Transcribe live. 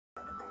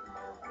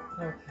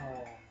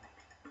Okay.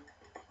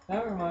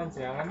 That reminds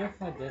me, I wonder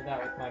if I did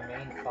that with my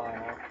main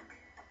file.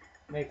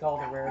 Make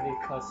all the rarity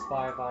plus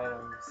 5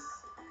 items.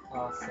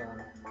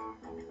 Awesome.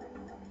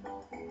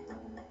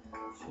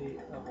 Cheat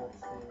level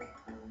 2.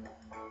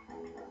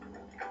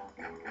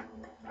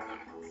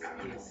 It's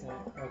decent.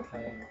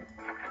 Okay.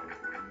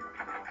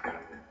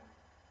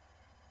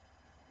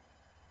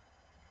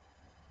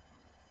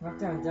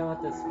 After I'm done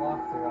with this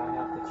walkthrough, I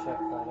have to check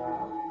that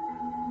out.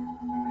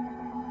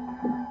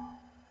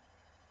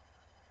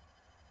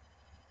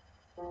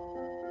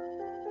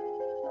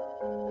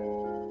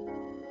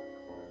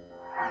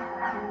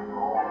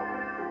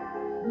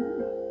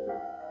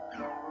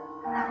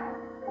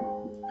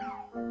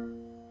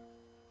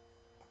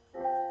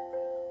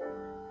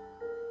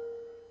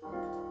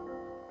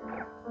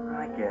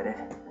 I get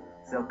it.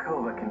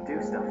 Zelkova can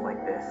do stuff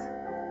like this.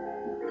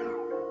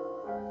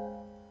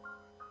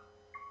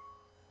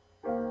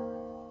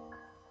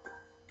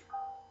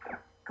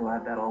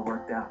 Glad that all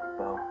worked out,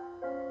 Bo.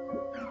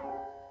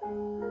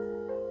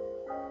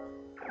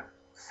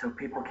 So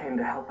people came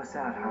to help us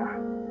out, huh?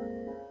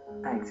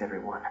 Thanks,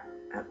 everyone.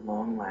 At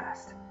long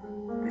last.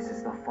 This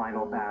is the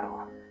final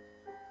battle.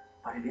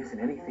 But it isn't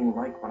anything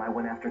like when I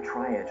went after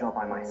Tri-Edge all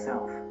by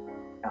myself.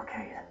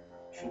 Alkaid,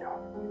 Chino,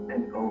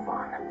 and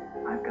Ovan.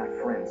 I've got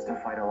friends to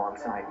fight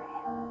alongside me.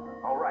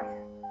 All right,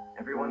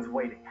 everyone's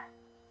waiting.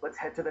 Let's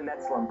head to the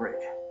Netslum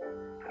Bridge.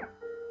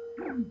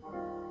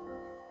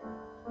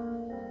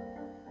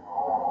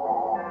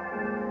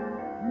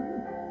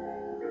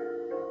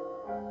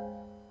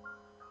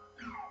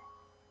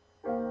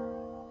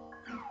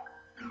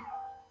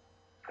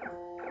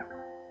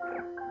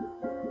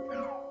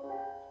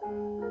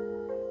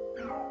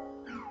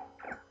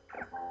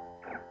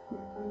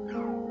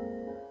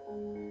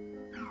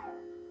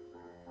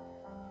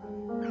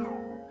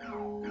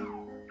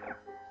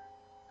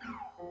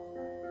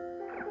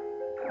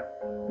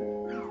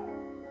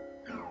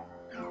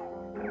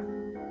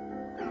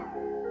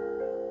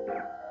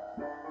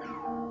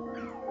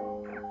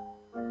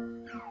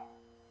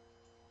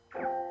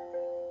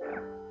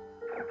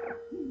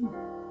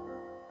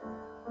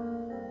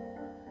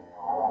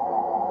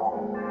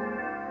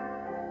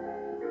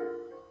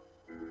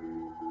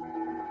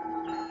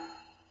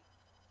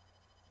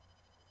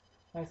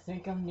 I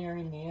think I'm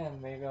nearing the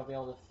end. Maybe I'll be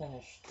able to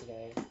finish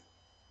today.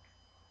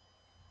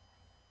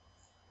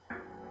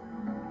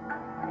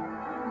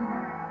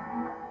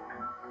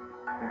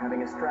 They're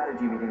having a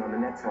strategy meeting on the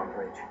Netslum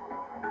Bridge.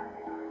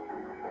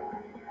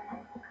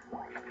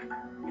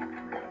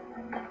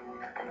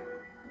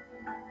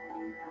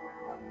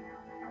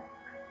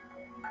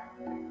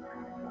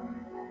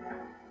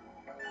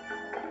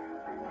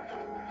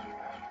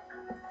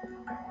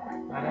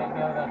 I didn't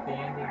know that the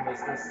ending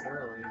was this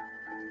early.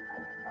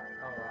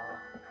 Oh well.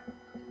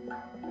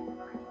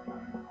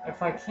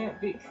 If I can't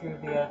beat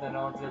Kubia, then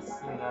I'll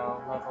just,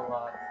 level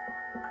up.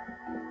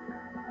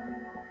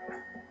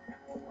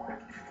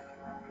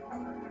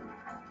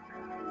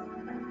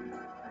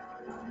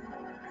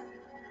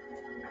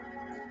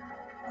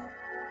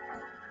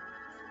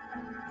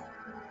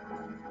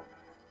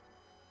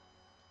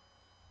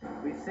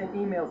 We've sent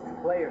emails to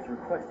players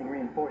requesting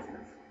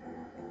reinforcements.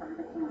 All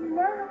we can do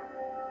now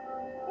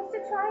is to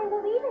try and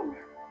believe him.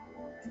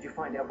 Did you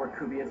find out where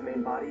Kubia's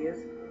main body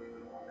is?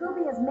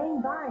 Kubia's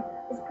main body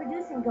is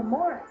producing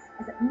Gamoras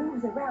as it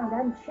moves around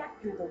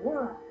unchecked through the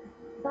world.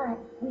 But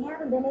we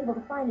haven't been able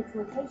to find its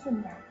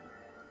location yet.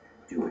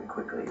 Do it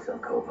quickly,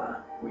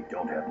 Zelkova. We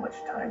don't have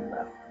much time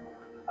left.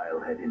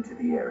 I'll head into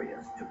the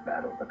areas to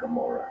battle the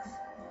Gamoras.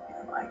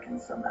 If I can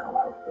somehow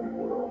help the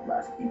world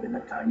last even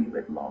a tiny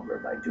bit longer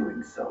by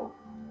doing so.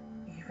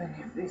 Even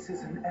if this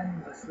is an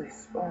endlessly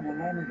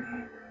spawning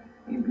enemy,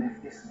 even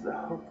if this is a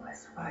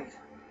hopeless fight,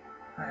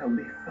 I'll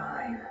be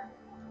fine.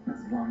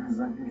 As long as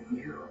I'm with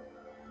you,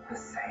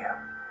 Haseo.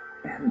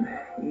 And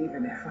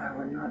even if I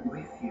were not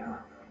with you,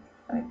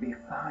 I'd be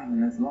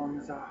fine as long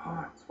as our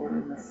hearts were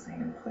in the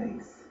same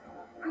place.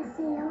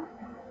 Haseo,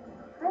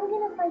 I'm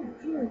gonna fight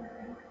you.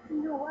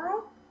 You know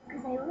why?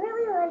 Because I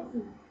really like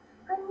you.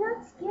 I'm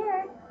not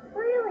scared,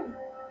 really.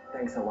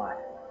 Thanks a lot,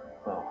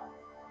 Bo.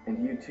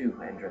 And you too,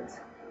 Endrins.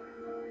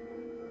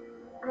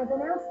 I've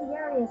announced the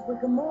areas where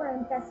Gamora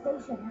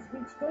infestation has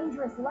reached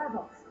dangerous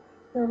levels.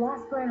 They're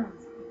lost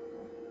grounds.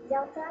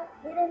 Delta,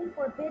 hidden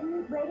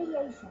forbidden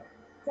radiation.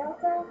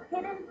 Delta,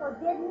 hidden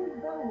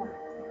forbidden bulwark.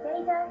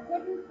 Theta,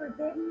 hidden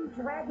forbidden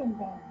dragon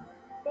band.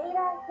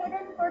 Theta,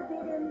 hidden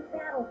forbidden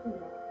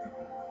battlefield.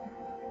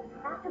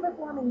 After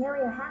performing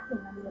area hacking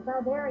on the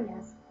above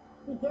areas,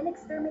 begin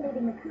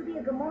exterminating the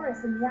Kubia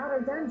Gamoras in the outer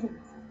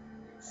dungeons.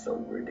 So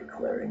we're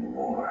declaring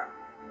war.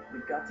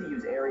 We've got to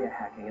use area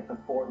hacking at the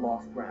 4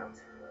 lost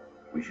grounds.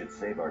 We should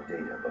save our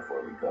data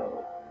before we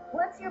go.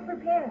 Once you're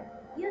prepared,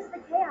 use the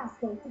Chaos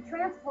Gate to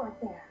transport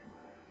there.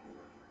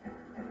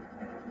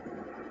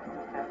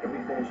 After we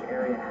finish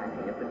area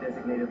hacking at the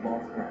designated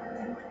lost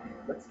grounds,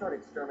 let's start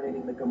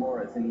exterminating the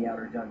Gamoras in the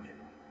outer dungeon.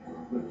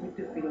 We'll keep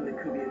defeating the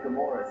Kubia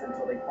Gamoras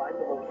until they find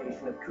the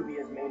location of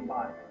Kubia's main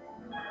body.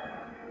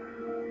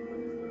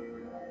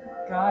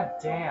 God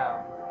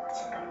damn.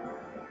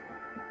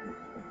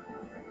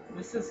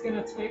 This is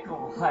gonna take a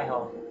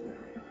while.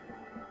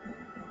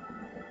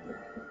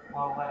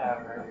 Well,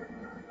 whatever.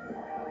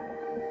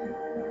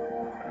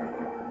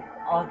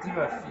 I'll do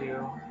a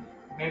few.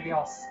 Maybe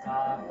I'll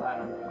stop, I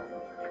don't know.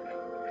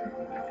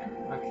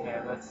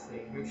 Okay, let's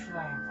see. Who should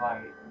I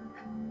invite?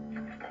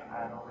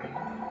 Adeline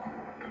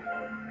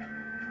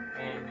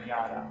and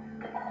Yada.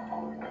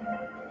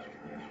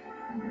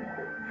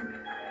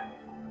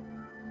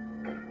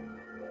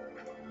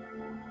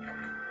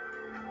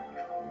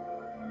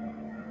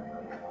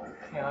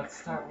 Okay, let's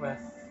start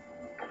with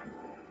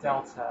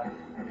Delta.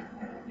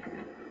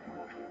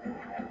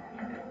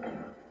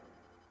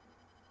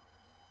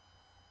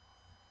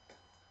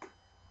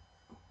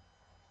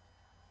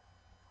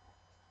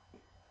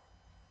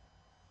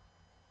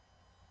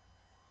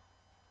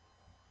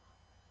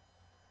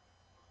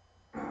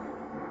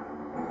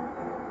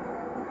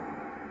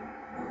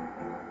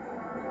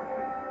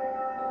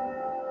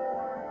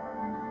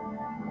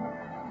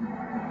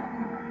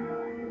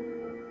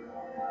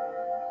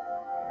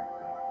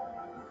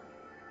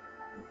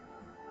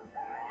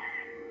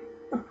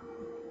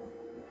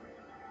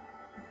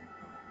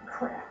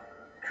 Crap.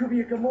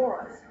 Kubia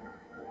Gamoras.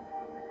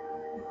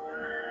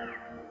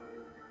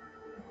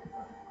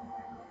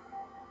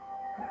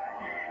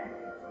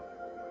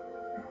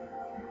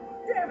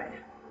 Damn it!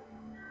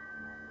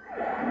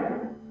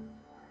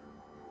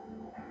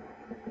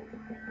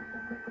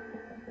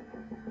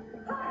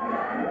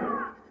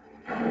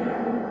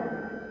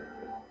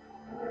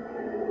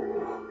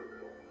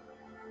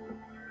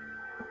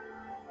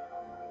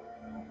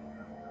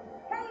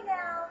 Hey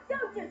now,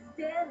 don't just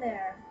stand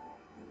there.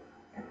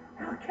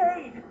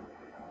 Arcade!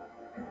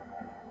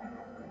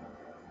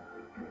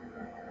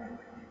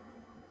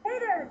 Hey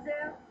there,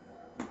 Sam.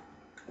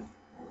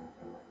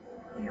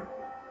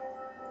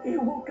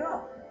 You woke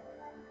up.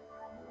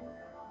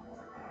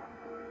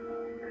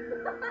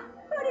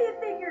 Who do you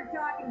think you're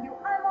talking to?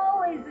 I'm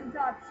always in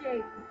top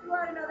shape. You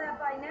ought to know that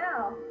by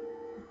now.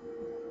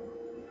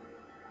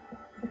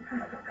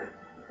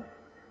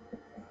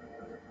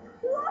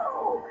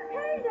 Whoa!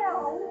 Hey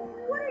now!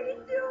 What are you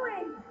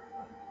doing?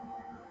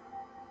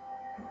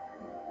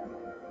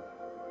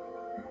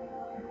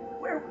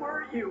 Where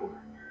were you?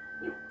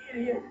 You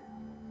idiot.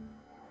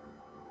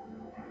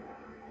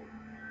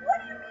 What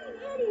do you mean,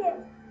 idiot?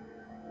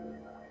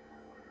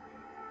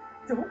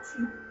 Don't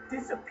you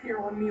disappear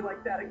on me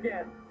like that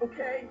again,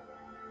 okay?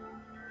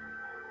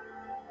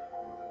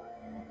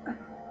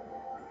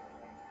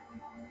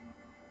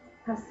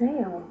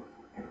 Haseo.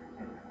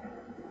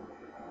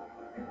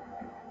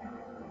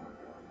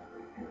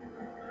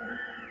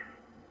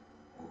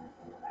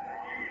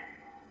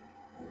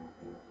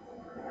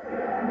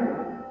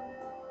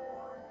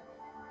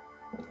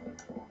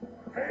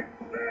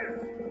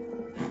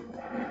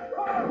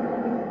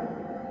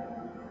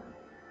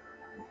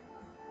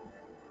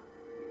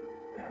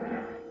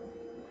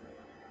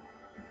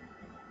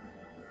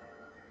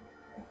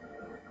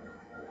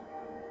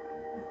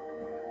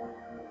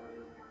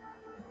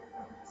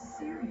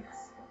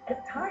 Serious?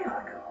 At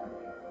Tayok?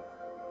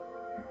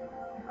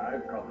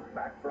 I've come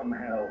back from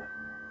hell,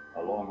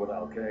 along with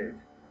Alcade.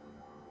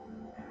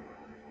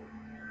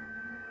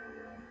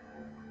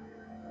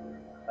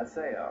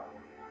 Aseo,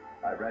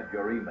 I read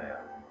your email.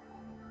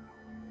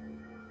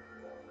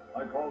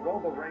 I called all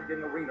the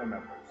ranking arena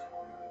members.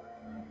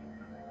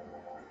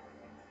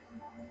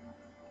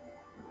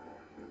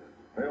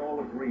 They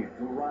all agreed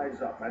to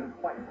rise up and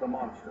fight the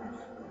monsters.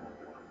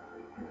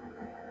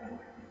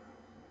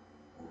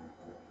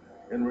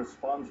 In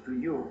response to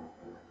you,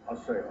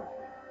 Aseo.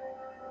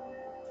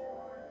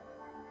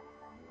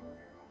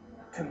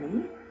 To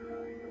me?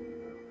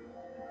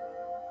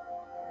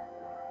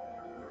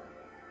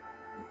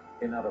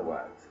 In other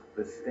words,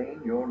 the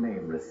stain your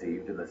name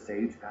received in the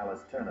Sage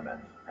Palace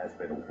tournament has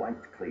been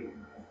wiped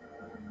clean.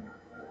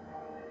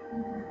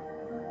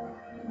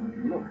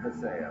 Look,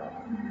 Haseo.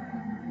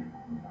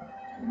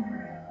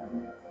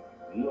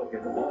 Look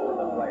at all of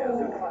the players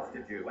who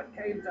trusted you and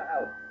came to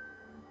help.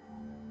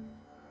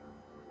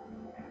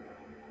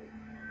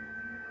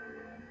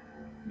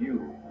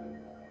 You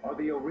are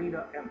the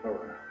Arena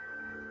Emperor.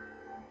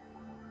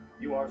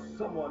 You are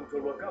someone to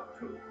look up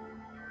to.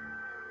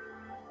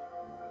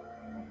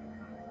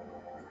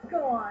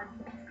 Go on,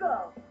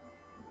 go.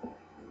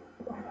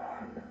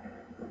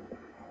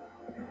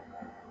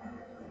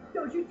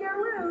 Don't you dare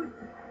lose.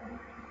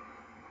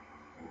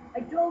 I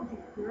told you,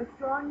 you're a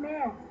strong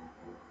man.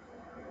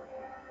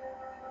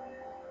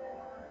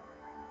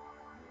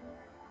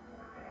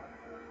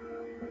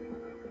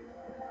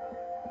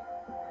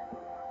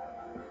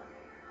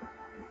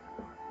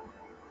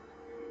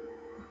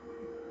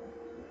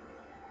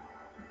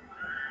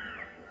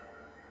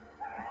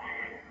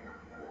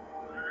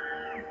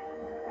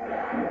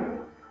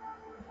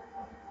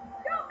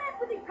 Don't mess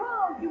with the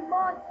code, you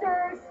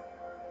monsters!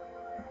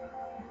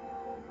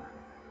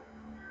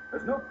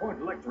 There's no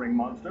point lecturing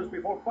monsters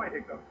before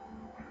fighting them.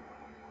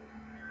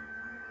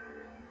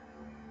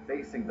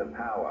 Facing the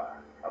power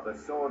of the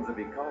swords of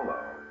Icolo,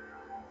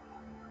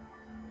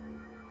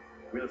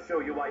 we'll show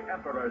you why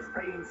emperors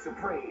reign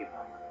supreme.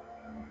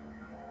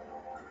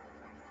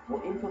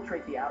 We'll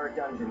infiltrate the outer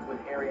dungeons with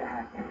area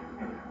hacking.